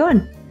 Where are you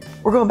going?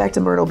 We're going back to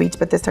Myrtle Beach,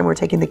 but this time we're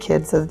taking the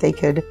kids so that they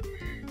could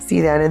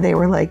see that. And they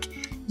were like,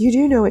 you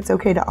do know it's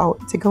okay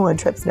to go on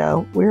trips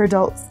now. We're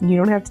adults and you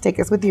don't have to take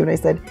us with you. And I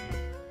said,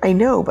 I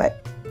know,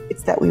 but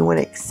it's that we want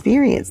to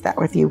experience that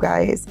with you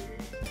guys.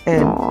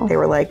 And Aww. They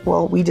were like,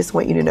 well, we just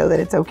want you to know that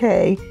it's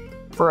okay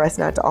for us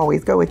not to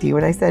always go with you.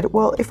 And I said,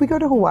 well, if we go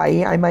to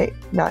Hawaii, I might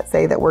not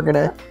say that we're going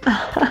to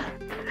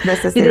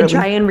necessarily. Did they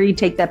try and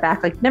retake that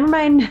back? Like, never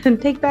mind,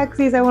 take back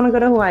these. I want to go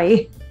to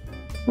Hawaii.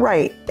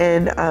 Right.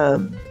 And,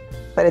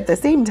 but at the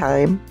same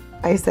time,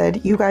 I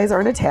said, you guys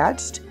aren't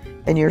attached.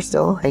 And you're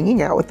still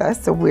hanging out with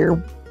us. So we're,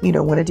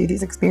 want to do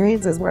these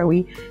experiences where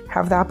we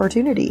have the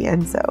opportunity.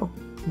 And so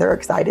they're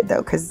excited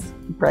though, because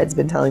Brad's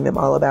been telling them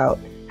all about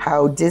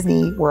how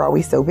Disney, we're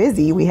always so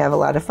busy. We have a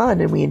lot of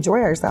fun and we enjoy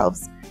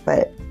ourselves.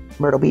 But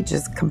Myrtle Beach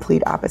is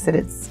complete opposite.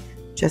 It's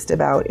just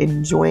about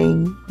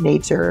enjoying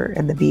nature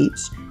and the beach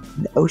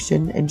and the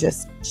ocean and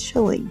just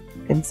chilling.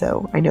 And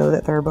so I know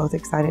that they're both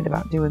excited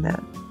about doing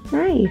that.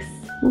 Nice.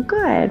 Well,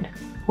 good.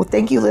 Well,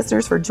 thank you,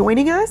 listeners, for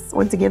joining us.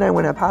 Once again, I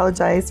want to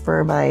apologize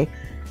for my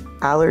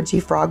allergy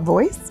frog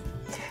voice.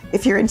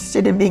 If you're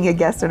interested in being a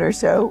guest on our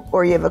show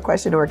or you have a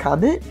question or a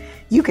comment,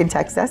 you can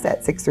text us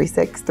at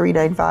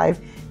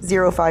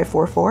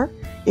 636-395-0544.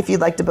 If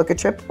you'd like to book a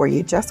trip or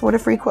you just want a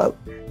free quote,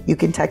 you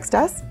can text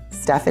us,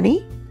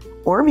 Stephanie,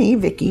 or me,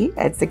 Vicki,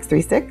 at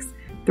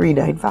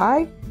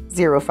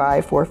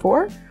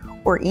 636-395-0544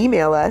 or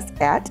email us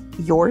at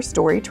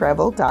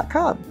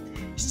yourstorytravel.com.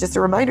 It's just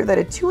a reminder that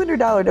a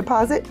 $200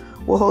 deposit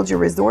will hold your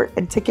resort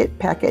and ticket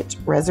package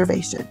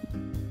reservation.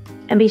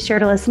 And be sure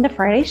to listen to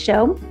Friday's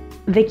show.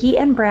 Vicki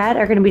and Brad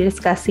are going to be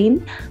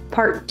discussing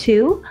part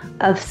 2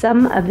 of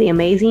some of the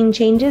amazing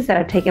changes that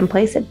have taken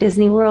place at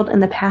Disney World in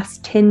the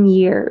past 10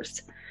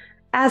 years.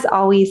 As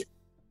always,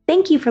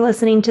 thank you for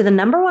listening to the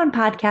 #1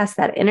 podcast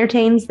that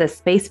entertains the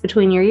space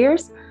between your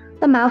ears,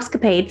 the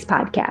Mousecapades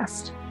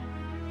Podcast.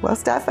 Well,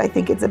 Steph, I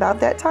think it's about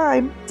that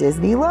time.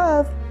 Disney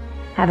love.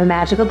 Have a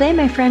magical day,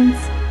 my friends.